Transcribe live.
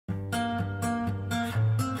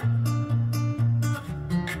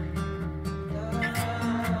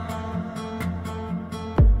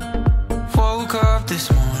this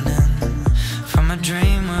morning from a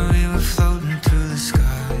dream where we were floating through the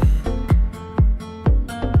sky,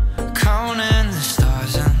 counting the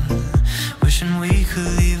stars and wishing we could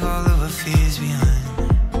leave all of our fears behind.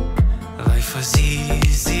 Life was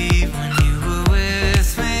easy when you were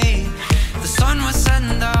with me. The sun was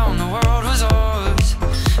setting down, the world was ours.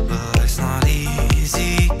 But life's not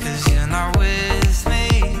easy 'cause you're not with me.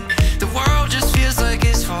 The world just feels like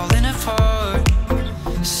it's falling apart.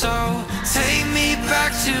 So take me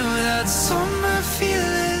back to that summer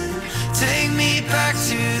feeling. Take me back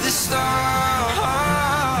to the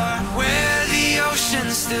start, where the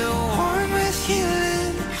ocean's still warm with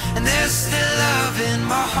healing, and there's still love in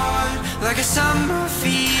my heart, like a summer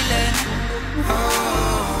feeling.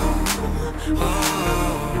 Oh,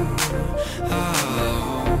 oh,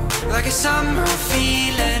 oh, like a summer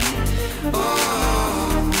feeling. Oh,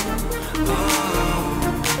 oh,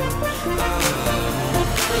 oh,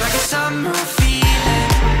 like a summer feeling.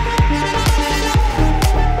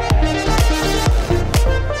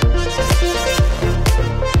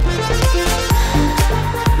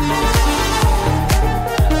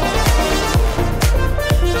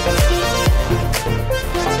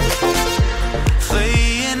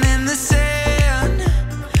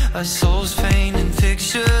 Our souls painting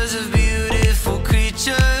pictures of beautiful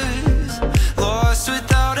creatures, lost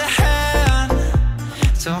without a hand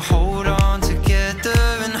to hold on together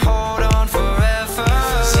and hold on forever.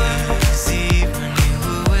 It's easy when you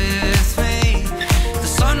were with me. The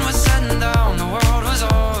sun was setting down, the world was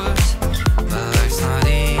ours. But life's not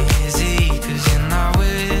easy 'cause you're not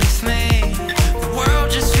with me. The world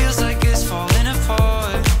just feels like it's falling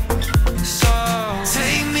apart. So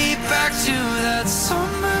take me back to that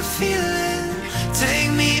summer feeling.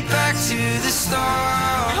 Take me back to the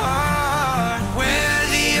start, where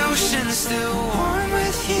the ocean's still